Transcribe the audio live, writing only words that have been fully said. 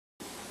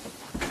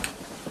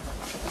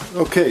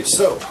Okay,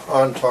 so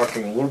I'm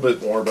talking a little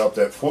bit more about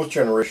that fourth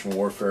generation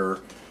warfare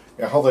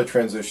and how that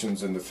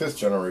transitions into fifth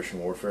generation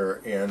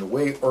warfare and the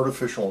way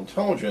artificial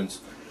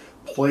intelligence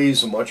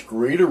plays a much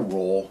greater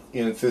role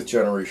in fifth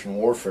generation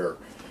warfare.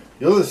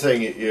 The other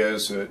thing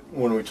is that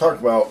when we talk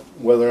about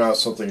whether or not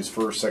something is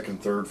first,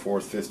 second, third,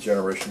 fourth, fifth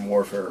generation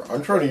warfare,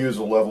 I'm trying to use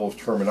a level of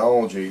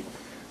terminology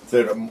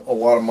that a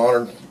lot of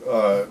modern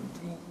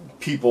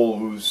people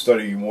who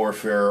study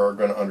warfare are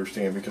going to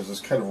understand, because it's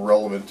kind of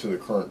relevant to the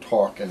current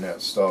talk and that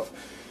stuff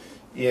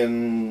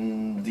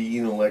in the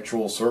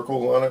intellectual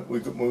circle on it, we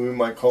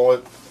might call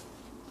it.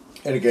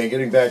 And again,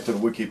 getting back to the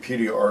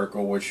Wikipedia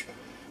article, which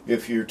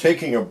if you're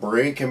taking a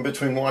break in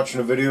between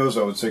watching the videos,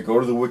 I would say go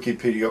to the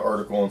Wikipedia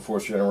article on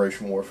fourth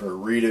generation warfare,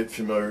 read it,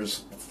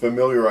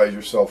 familiarize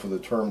yourself with the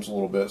terms a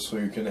little bit so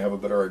you can have a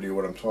better idea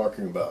what I'm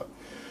talking about.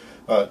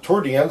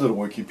 Toward the end of the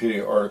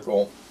Wikipedia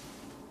article,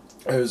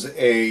 there's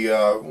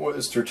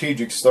a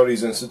Strategic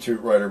Studies Institute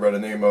writer by the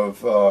name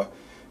of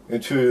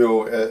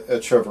Antonio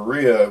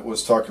Echeverria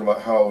was talking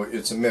about how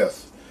it's a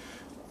myth.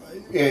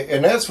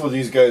 And that's what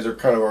these guys are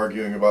kind of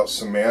arguing about,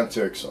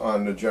 semantics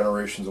on the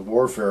generations of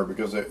warfare,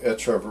 because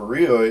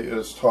Echeverria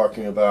is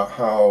talking about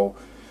how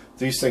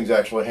these things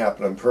actually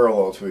happen in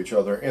parallel to each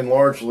other, and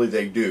largely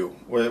they do.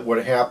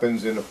 What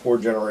happens in the four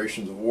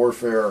generations of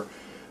warfare,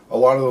 a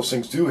lot of those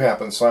things do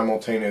happen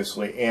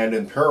simultaneously and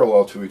in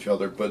parallel to each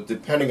other, but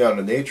depending on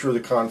the nature of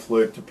the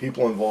conflict, the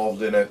people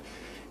involved in it,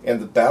 and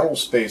the battle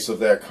space of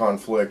that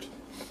conflict,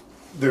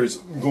 there's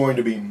going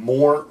to be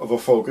more of a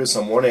focus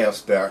on one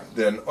aspect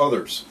than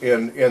others.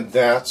 And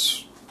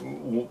that's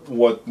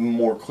what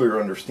more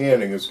clear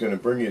understanding is going to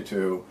bring you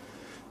to,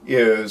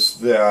 is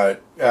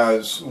that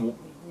as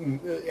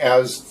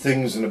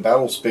things in the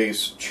battle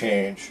space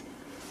change,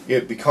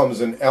 it becomes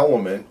an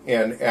element,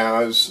 and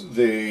as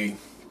the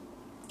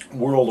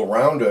world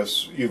around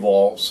us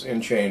evolves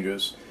and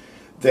changes,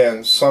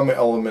 then some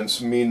elements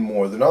mean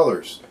more than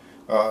others.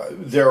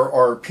 There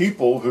are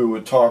people who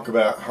would talk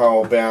about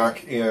how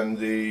back in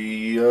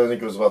the, I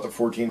think it was about the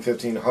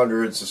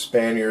 1500s, the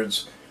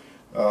Spaniards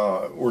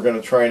were going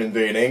to try and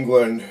invade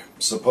England.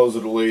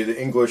 Supposedly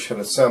the English had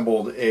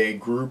assembled a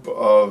group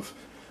of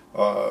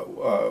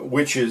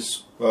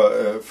witches,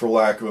 for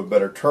lack of a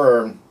better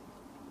term,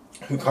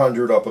 who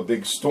conjured up a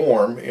big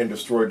storm and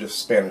destroyed the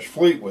Spanish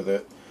fleet with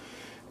it.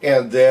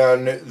 And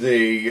then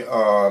the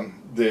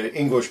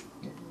English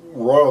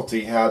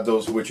royalty had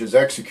those witches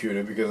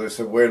executed, because they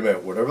said, wait a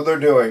minute, whatever they're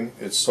doing,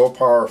 it's so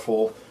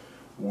powerful,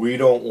 we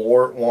don't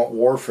want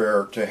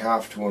warfare to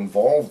have to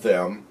involve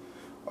them,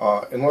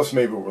 unless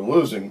maybe we're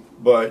losing,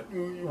 but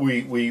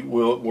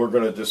we're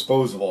going to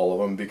dispose of all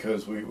of them,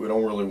 because we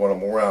don't really want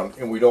them around,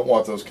 and we don't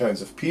want those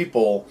kinds of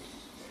people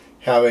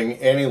having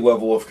any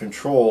level of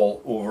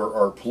control over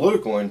our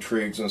political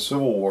intrigues and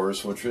civil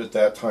wars, which at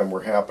that time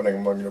were happening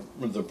among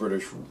the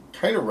British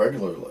kind of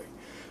regularly.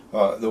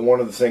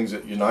 One of the things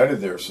that united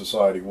their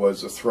society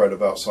was the threat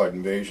of outside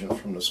invasion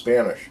from the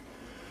Spanish.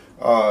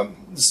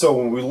 So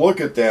when we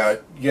look at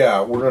that,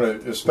 yeah, we're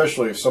going to,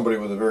 especially if somebody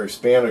with a very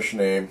Spanish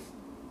name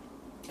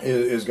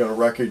is going to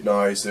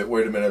recognize that,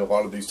 wait a minute, a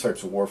lot of these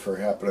types of warfare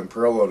happen in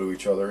parallel to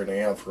each other, and they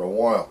have for a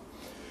while.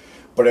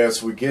 But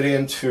as we get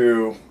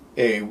into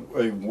a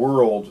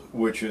world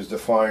which is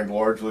defined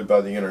largely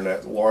by the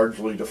internet,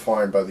 largely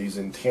defined by these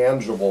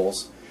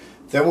intangibles,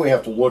 then we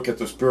have to look at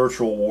the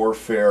spiritual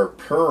warfare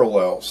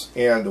parallels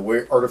and the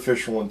way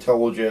artificial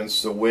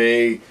intelligence, the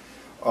way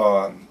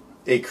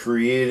a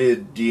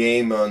created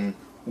daemon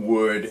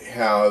would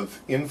have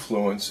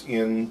influence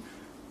in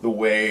the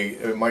way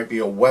it might be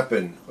a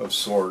weapon of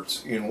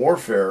sorts in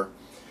warfare.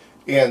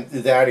 And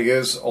that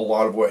is a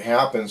lot of what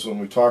happens when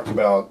we talk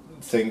about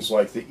things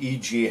like the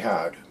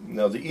e-jihad.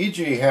 Now, the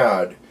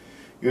e-jihad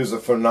is a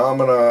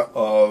phenomena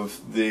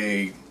of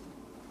the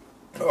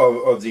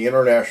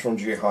international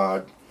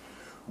jihad,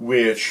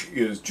 which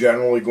is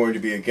generally going to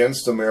be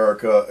against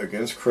America,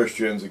 against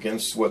Christians,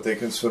 against what they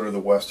consider the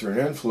Western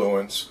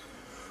influence,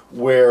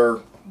 where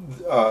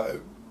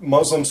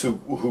Muslims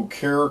who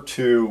care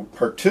to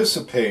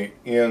participate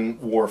in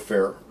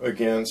warfare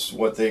against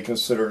what they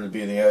consider to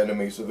be the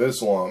enemies of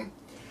Islam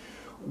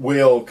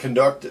will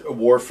conduct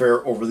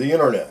warfare over the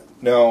internet.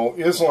 Now,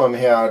 Islam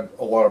had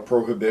a lot of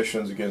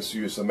prohibitions against the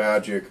use of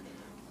magic,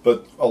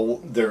 but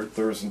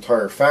there's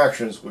entire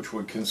factions which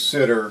would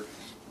consider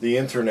the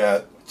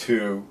internet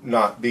to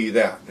not be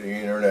that. The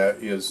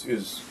internet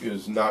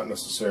is not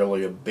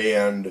necessarily a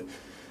banned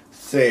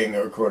thing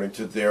according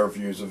to their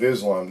views of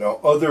Islam.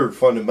 Now, other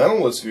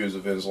fundamentalist views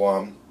of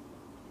Islam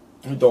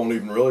don't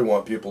even really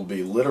want people to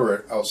be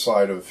literate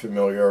outside of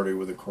familiarity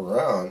with the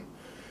Quran.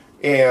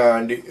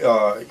 And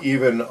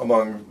even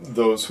among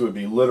those who would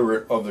be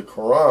literate of the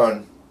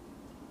Quran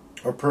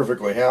are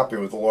perfectly happy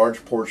with a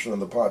large portion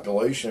of the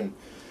population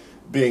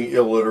being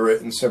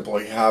illiterate and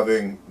simply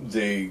having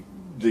the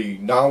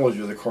knowledge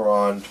of the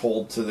Quran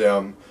told to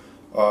them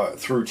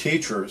through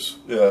teachers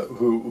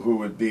who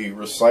would be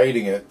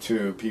reciting it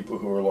to people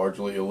who are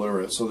largely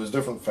illiterate. So there's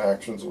different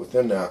factions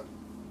within that.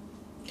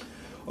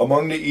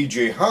 Among the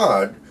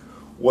e-jihad,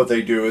 what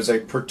they do is they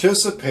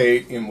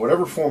participate in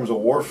whatever forms of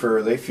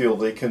warfare they feel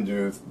they can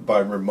do by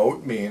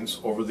remote means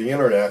over the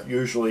internet,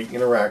 usually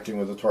interacting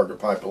with the target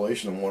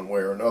population in one way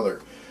or another.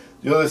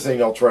 The other thing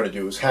they'll try to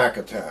do is hack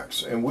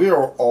attacks. And we've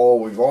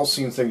all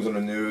seen things in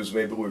the news,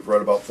 maybe we've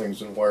read about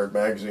things in Wired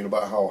magazine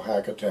about how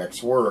hack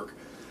attacks work.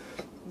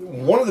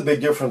 One of the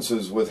big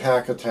differences with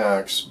hack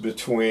attacks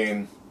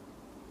between,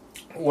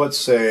 let's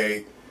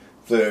say,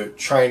 the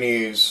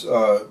Chinese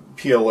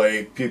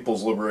PLA,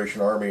 People's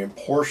Liberation Army, and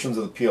portions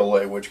of the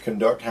PLA which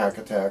conduct hack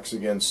attacks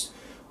against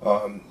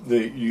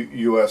the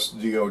U.S.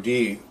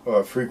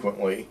 DOD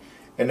frequently,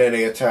 and then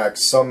they attack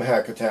some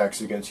hack attacks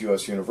against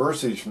U.S.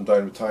 universities from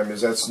time to time,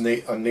 is that's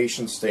a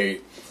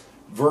nation-state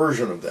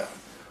version of that.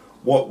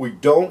 What we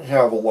don't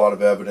have a lot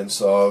of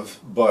evidence of,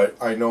 but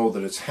I know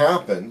that it's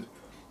happened,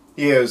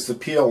 is the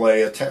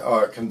PLA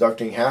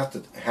conducting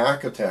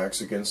hack attacks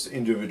against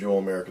individual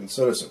American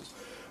citizens,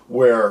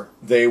 where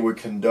they would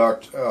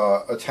conduct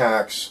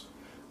attacks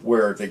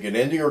where they get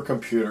into your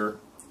computer.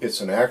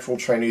 It's an actual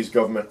Chinese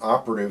government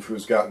operative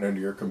who's gotten into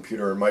your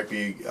computer and might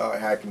be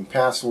hacking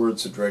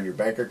passwords to drain your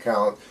bank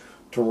account,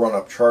 to run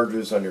up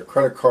charges on your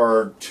credit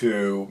card,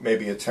 to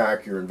maybe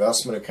attack your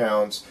investment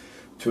accounts,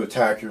 to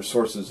attack your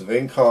sources of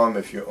income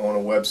if you own a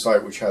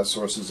website which has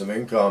sources of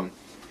income.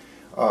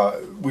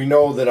 We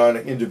know that on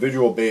an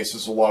individual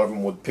basis a lot of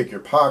them would pick your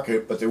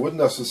pocket, but they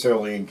wouldn't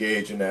necessarily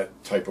engage in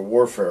that type of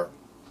warfare.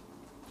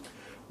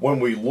 When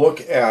we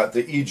look at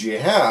the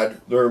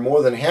e-jihad, they're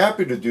more than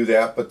happy to do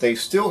that, but they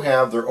still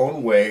have their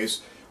own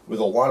ways with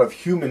a lot of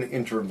human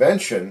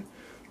intervention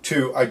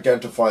to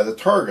identify the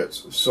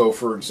targets. So,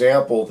 for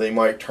example, they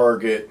might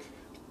target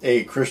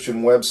a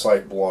Christian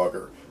website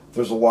blogger.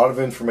 There's a lot of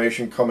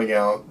information coming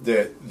out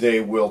that they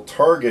will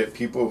target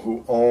people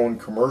who own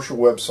commercial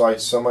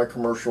websites,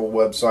 semi-commercial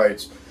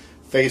websites,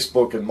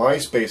 Facebook and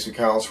MySpace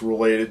accounts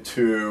related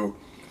to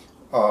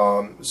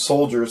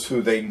soldiers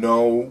who they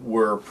know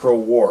were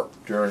pro-war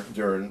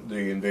during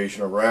the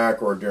invasion of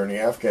Iraq or during the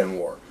Afghan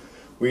war.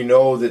 We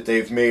know that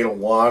they've made a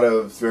lot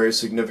of very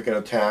significant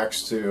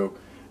attacks to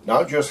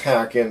not just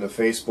hack into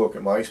Facebook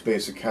and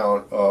MySpace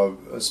account of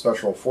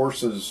special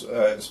forces,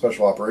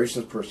 special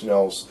operations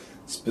personnel.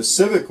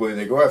 Specifically,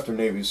 they go after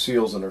Navy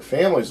SEALs and their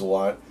families a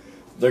lot.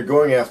 They're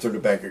going after the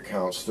bank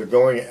accounts. They're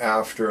going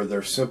after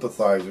their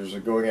sympathizers.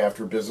 They're going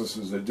after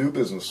businesses that do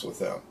business with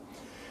them.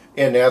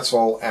 And that's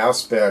all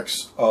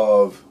aspects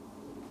of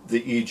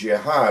the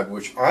e-jihad,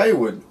 which I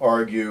would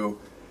argue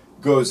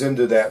goes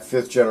into that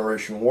fifth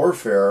generation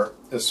warfare,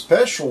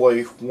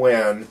 especially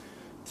when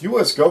the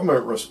U.S.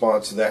 government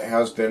response to that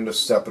has been to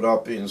step it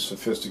up in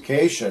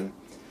sophistication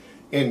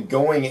in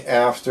going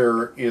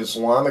after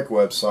Islamic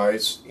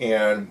websites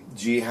and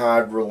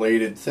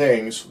jihad-related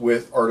things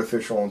with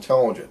artificial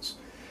intelligence.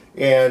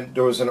 And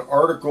there was an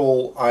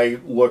article I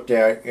looked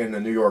at in the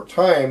New York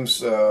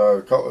Times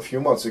a few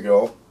months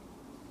ago.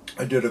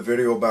 I did a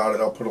video about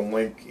it. I'll put a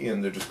link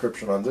in the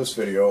description on this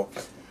video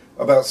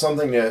about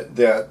something that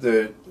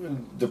the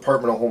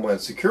Department of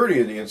Homeland Security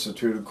and the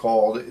Institute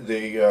called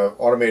the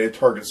Automated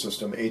Target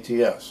System,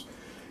 ATS.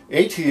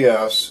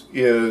 ATS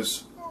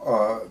is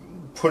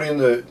put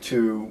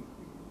into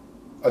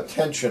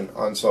attention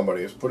on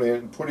somebody. It's put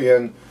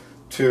in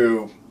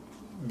to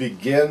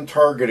begin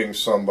targeting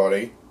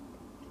somebody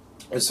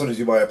as soon as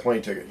you buy a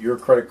plane ticket. Your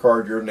credit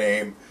card, your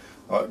name,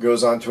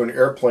 goes onto an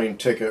airplane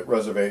ticket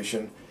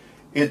reservation.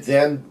 It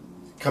then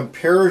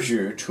compares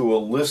you to a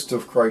list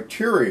of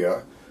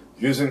criteria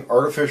using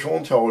artificial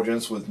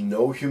intelligence with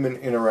no human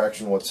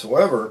interaction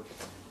whatsoever.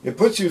 It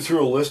puts you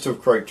through a list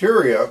of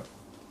criteria,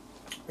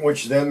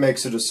 which then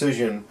makes a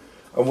decision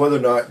of whether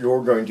or not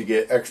you're going to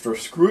get extra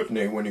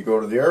scrutiny when you go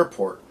to the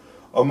airport.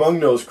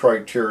 Among those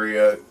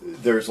criteria,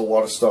 there's a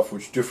lot of stuff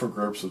which different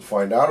groups would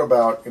find out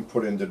about and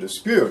put into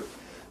dispute.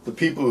 The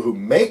people who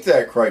make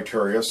that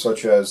criteria,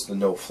 such as the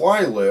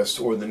no-fly list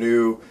or the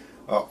new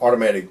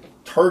automatic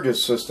target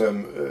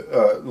system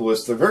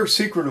list, they're very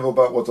secretive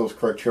about what those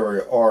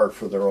criteria are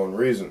for their own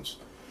reasons.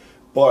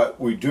 But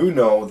we do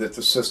know that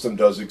the system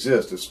does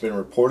exist. It's been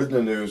reported in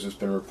the news. It's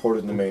been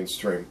reported in the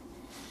mainstream.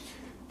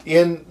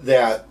 In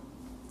that,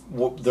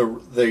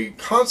 the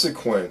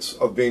consequence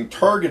of being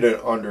targeted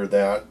under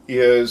that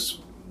is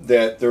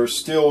that there's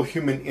still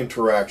human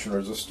interaction.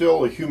 There's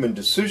still a human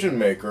decision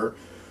maker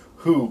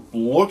who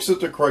looks at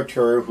the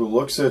criteria, who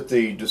looks at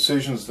the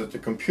decisions that the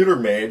computer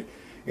made,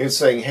 and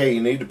saying, hey,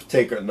 you need to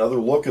take another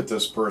look at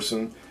this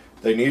person.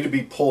 They need to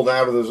be pulled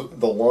out of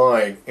the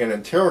line and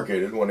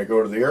interrogated when they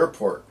go to the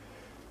airport.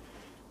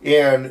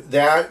 And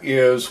that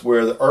is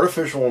where the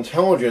artificial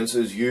intelligence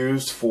is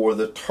used for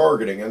the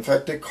targeting. In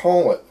fact, they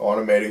call it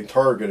automated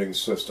targeting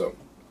system.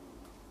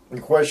 The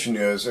question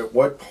is, at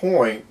what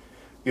point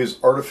is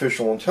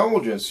artificial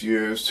intelligence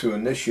used to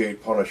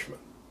initiate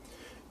punishment?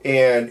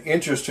 And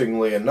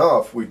interestingly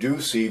enough, we do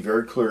see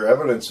very clear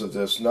evidence of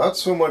this, not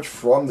so much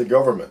from the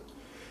government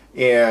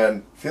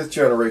and fifth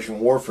generation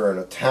warfare and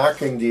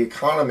attacking the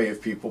economy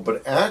of people,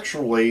 but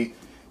actually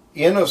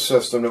in a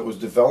system that was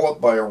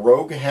developed by a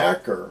rogue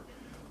hacker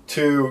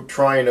to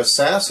try and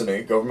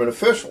assassinate government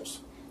officials.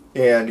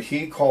 And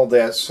he called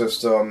that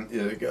system,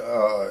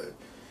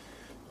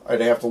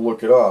 I'd have to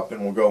look it up,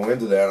 and we'll go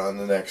into that on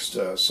the next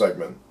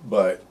segment.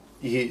 But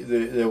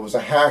there was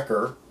a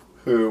hacker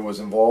who was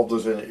involved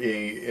in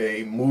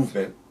a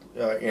movement,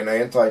 an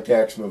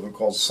anti-tax movement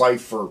called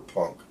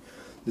cypherpunk.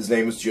 His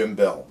name is Jim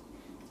Bell,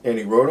 and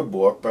he wrote a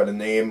book by the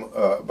name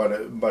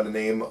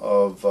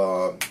of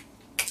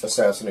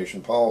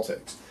Assassination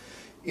Politics.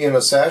 In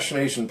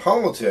Assassination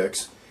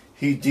Politics,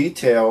 he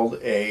detailed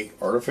a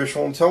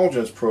artificial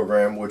intelligence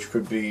program which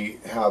could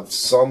have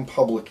some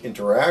public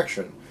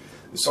interaction.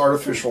 This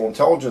artificial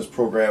intelligence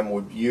program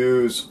would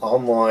use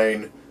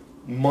online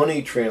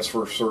money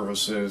transfer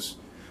services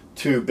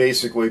to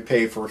basically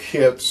pay for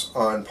hits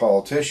on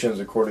politicians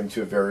according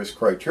to various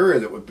criteria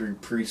that would be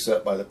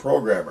preset by the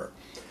programmer.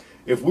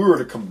 If we were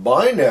to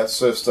combine that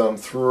system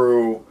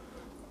through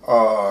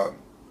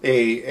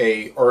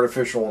a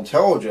artificial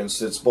intelligence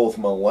that's both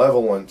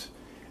malevolent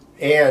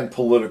and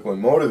politically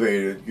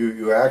motivated,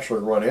 you actually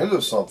run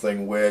into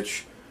something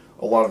which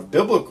a lot of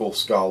biblical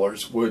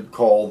scholars would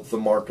call the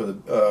mark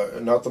of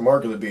the not the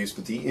mark of the beast,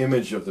 but the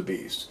image of the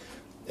beast.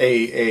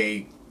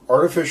 A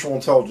artificial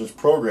intelligence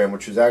program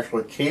which is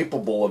actually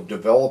capable of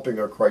developing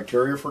a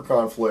criteria for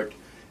conflict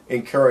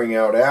and carrying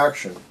out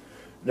action.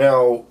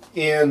 Now,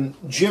 in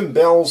Jim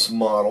Bell's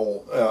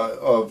model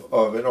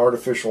of an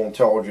artificial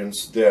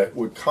intelligence that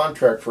would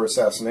contract for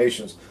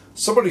assassinations,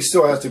 somebody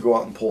still has to go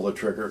out and pull the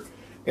trigger,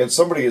 and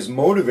somebody is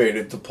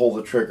motivated to pull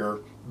the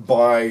trigger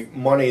by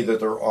money that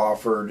they're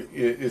offered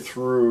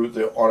through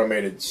the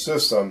automated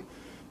system.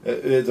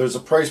 There's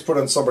a price put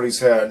on somebody's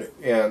head,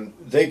 and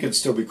they could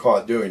still be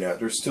caught doing that.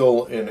 There's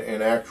still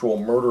an actual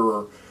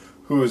murderer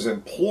who is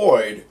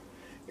employed,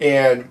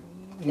 and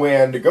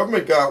when the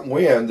government got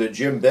wind that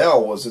Jim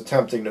Bell was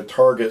attempting to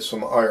target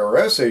some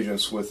IRS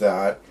agents with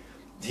that,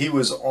 he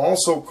was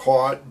also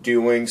caught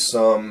doing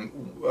some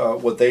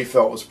what they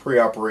felt was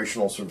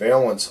pre-operational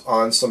surveillance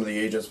on some of the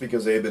agents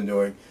because they had been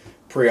doing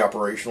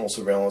pre-operational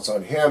surveillance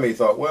on him. He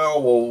thought,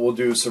 well, we'll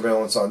do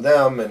surveillance on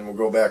them and we'll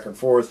go back and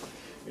forth.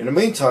 In the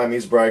meantime,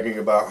 he's bragging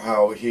about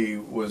how he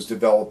was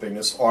developing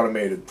this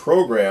automated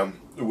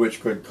program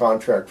which could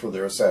contract for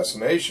their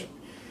assassination.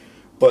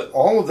 But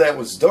all of that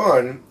was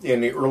done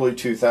in the early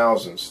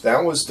 2000s.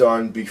 That was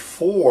done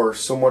before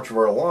so much of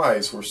our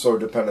lives were so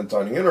dependent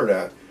on the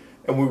internet.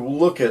 And we will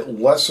look at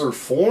lesser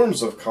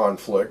forms of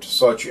conflict,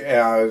 such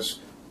as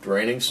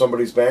draining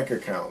somebody's bank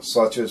account,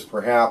 such as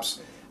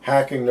perhaps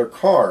hacking their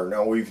car.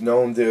 Now, we've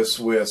known this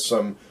with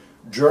some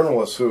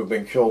journalists who have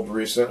been killed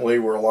recently,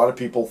 where a lot of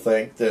people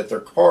think that their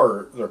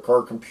car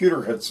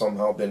computer had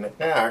somehow been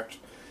hacked,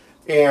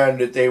 and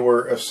that they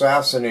were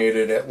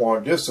assassinated at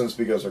long distance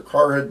because their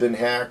car had been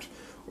hacked,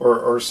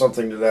 or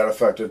something to that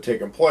effect had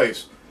taken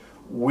place.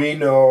 We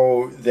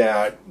know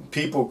that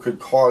people could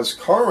cause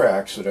car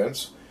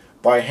accidents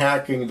by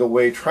hacking the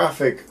way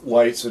traffic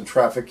lights and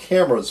traffic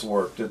cameras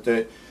work.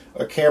 That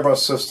a camera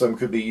system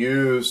could be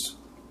used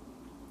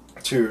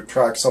to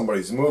track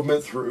somebody's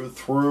movement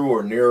through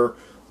or near,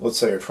 let's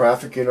say, a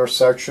traffic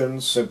intersection,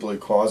 simply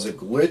cause a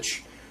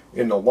glitch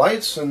in the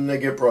lights, and they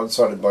get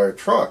broadsided by a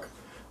truck.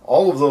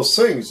 All of those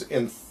things,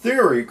 in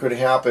theory, could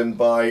happen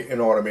by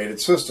an automated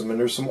system. And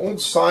there's some old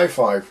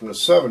sci-fi from the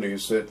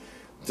 70s that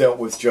dealt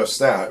with just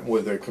that,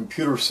 with a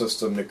computer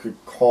system that could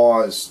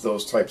cause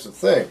those types of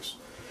things.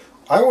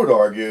 I would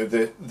argue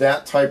that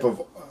that type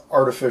of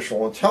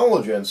artificial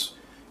intelligence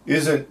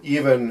isn't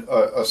even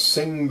a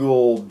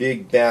single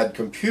big bad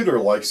computer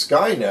like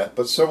Skynet,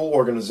 but several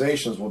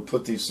organizations would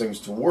put these things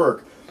to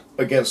work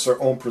against their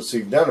own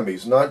perceived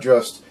enemies, not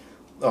just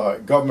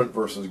government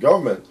versus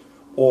government,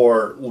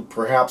 or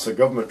perhaps a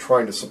government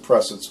trying to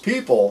suppress its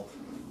people,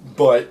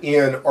 but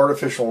in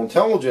artificial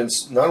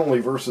intelligence, not only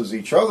versus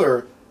each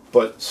other,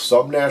 but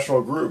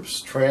subnational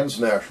groups,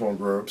 transnational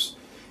groups.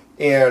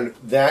 And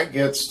that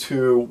gets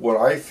to what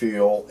I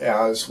feel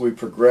as we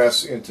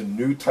progress into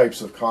new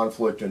types of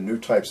conflict and new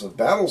types of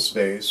battle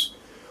space,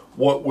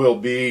 what will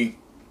be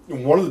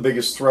one of the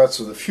biggest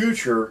threats of the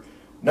future,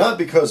 not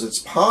because it's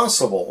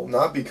possible,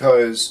 not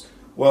because,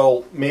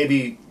 well,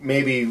 maybe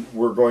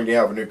we're going to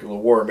have a nuclear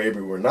war, maybe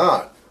we're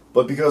not,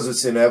 but because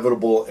it's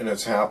inevitable and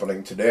it's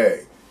happening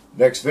today.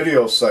 Next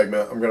video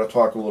segment, I'm going to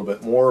talk a little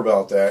bit more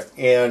about that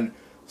and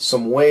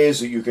some ways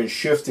that you can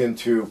shift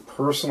into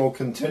personal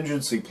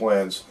contingency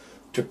plans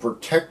to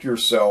protect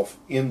yourself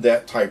in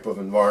that type of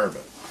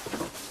environment.